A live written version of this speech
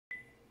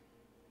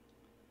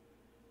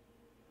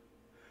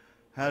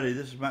Howdy,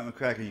 this is Mike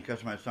McCracken, your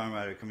Customized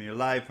Songwriter, coming here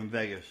live from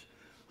Vegas.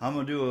 I'm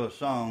going to do a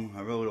song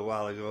I wrote a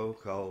while ago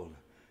called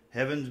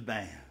Heaven's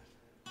Band.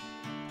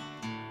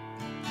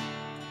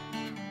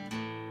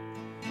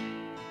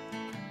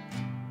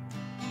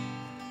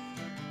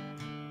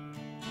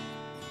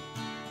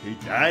 He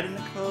died in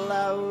a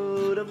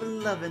cloud of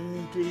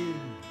loving tears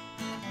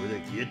with a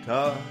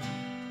guitar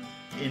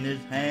in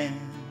his hand,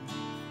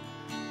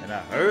 and I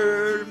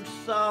heard him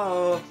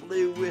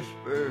softly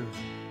whisper,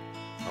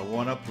 I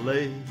want to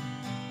play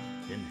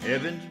in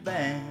heaven's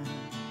band.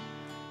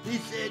 He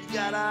said,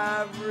 God,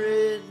 I've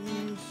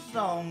written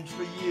songs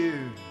for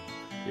years.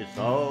 It's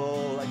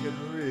all I can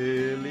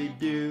really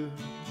do.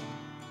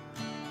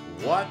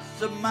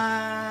 What's of my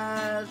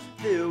eyes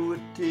filled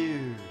with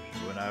tears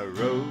when I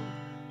wrote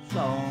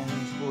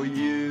songs for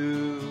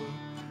you?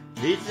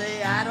 He'd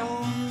say, I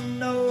don't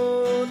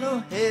know no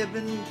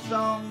heaven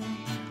song,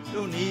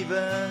 don't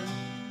even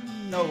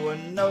know a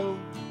note,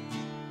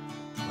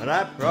 but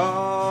I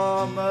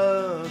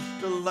promise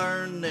to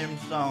learn them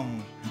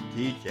songs,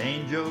 teach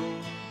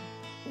angels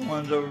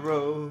ones a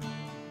road.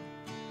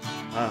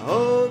 I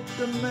hope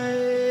to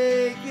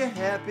make you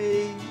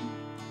happy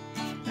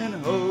and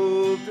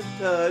hope to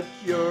touch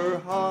your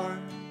heart,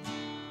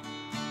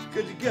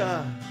 'cause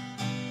God,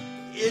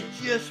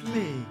 it's just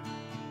me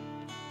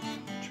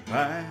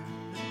trying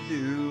to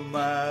do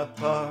my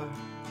part.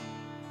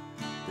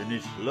 Then he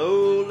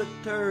slowly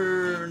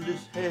turned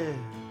his head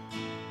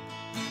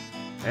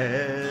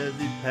as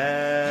he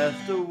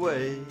passed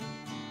away,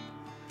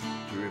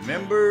 to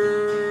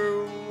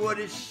remember what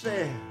he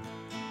said.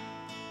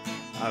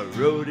 I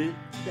wrote it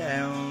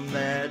down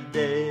that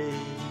day.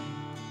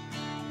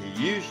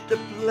 He used to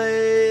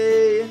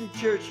play in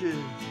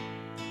churches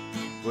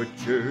where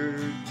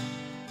church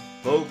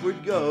folk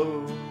would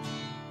go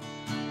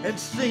and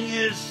sing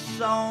his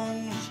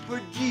songs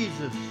for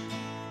Jesus,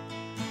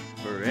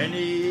 for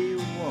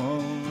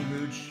anyone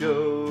who'd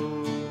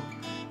show.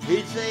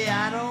 He'd say,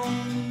 I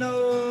don't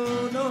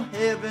know no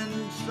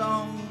heaven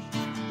songs,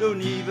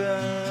 don't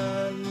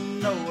even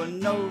know a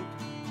note,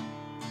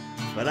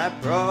 but I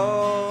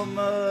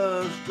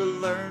promise to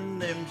learn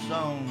them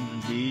songs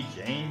and teach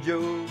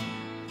angels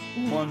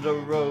ones a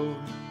road.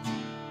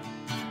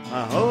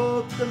 I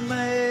hope to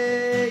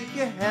make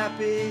you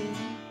happy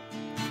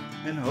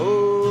and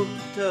hope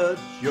to touch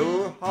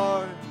your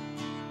heart,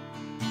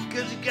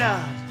 'cause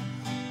God,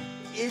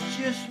 it's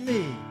just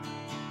me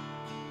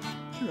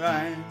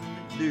trying to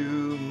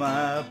do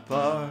my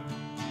part.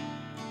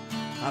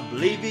 I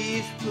believe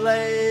he's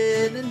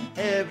playing in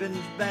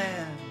heaven's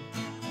band,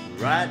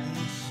 writing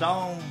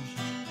songs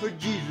for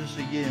Jesus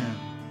again.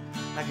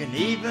 I can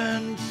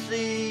even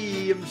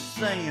see him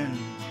singing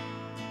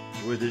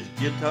with his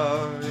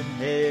guitar in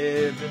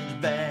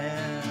heaven's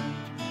band.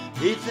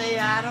 He'd say,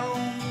 I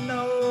don't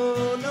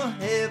know no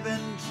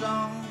heaven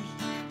songs,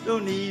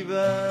 don't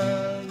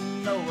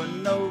even know a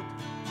note,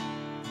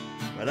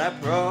 but I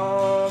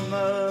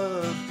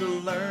promise to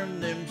learn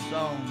them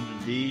songs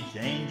and teach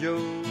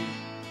angels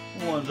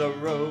ones a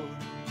road.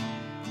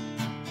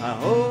 I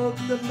hope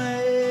to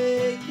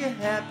make you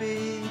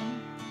happy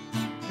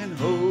and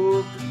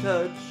hope to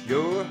touch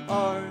your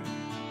heart,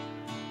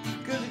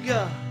 'cause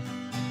God,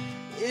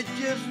 it's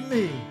just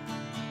me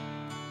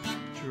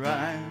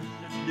trying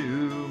to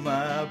do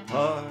my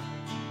part.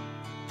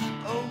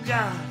 Oh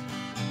God,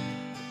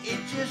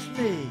 it's just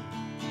me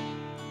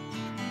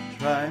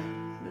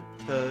trying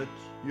to touch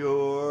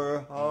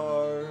your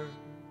heart.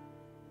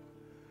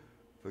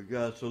 For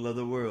God so loved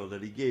the world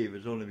that he gave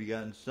his only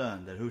begotten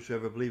Son, that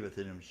whosoever believeth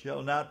in him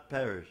shall not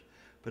perish,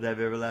 but have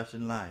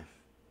everlasting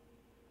life.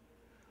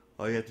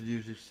 All you have to do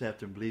is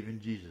accept and believe in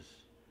Jesus,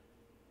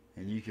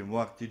 and you can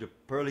walk through the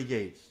pearly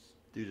gates,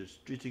 through the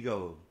streets of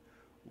gold,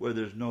 where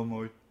there's no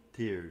more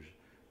tears.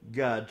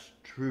 God's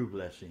true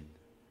blessing.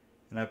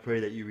 And I pray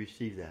that you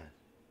receive that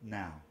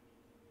now.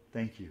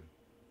 Thank you.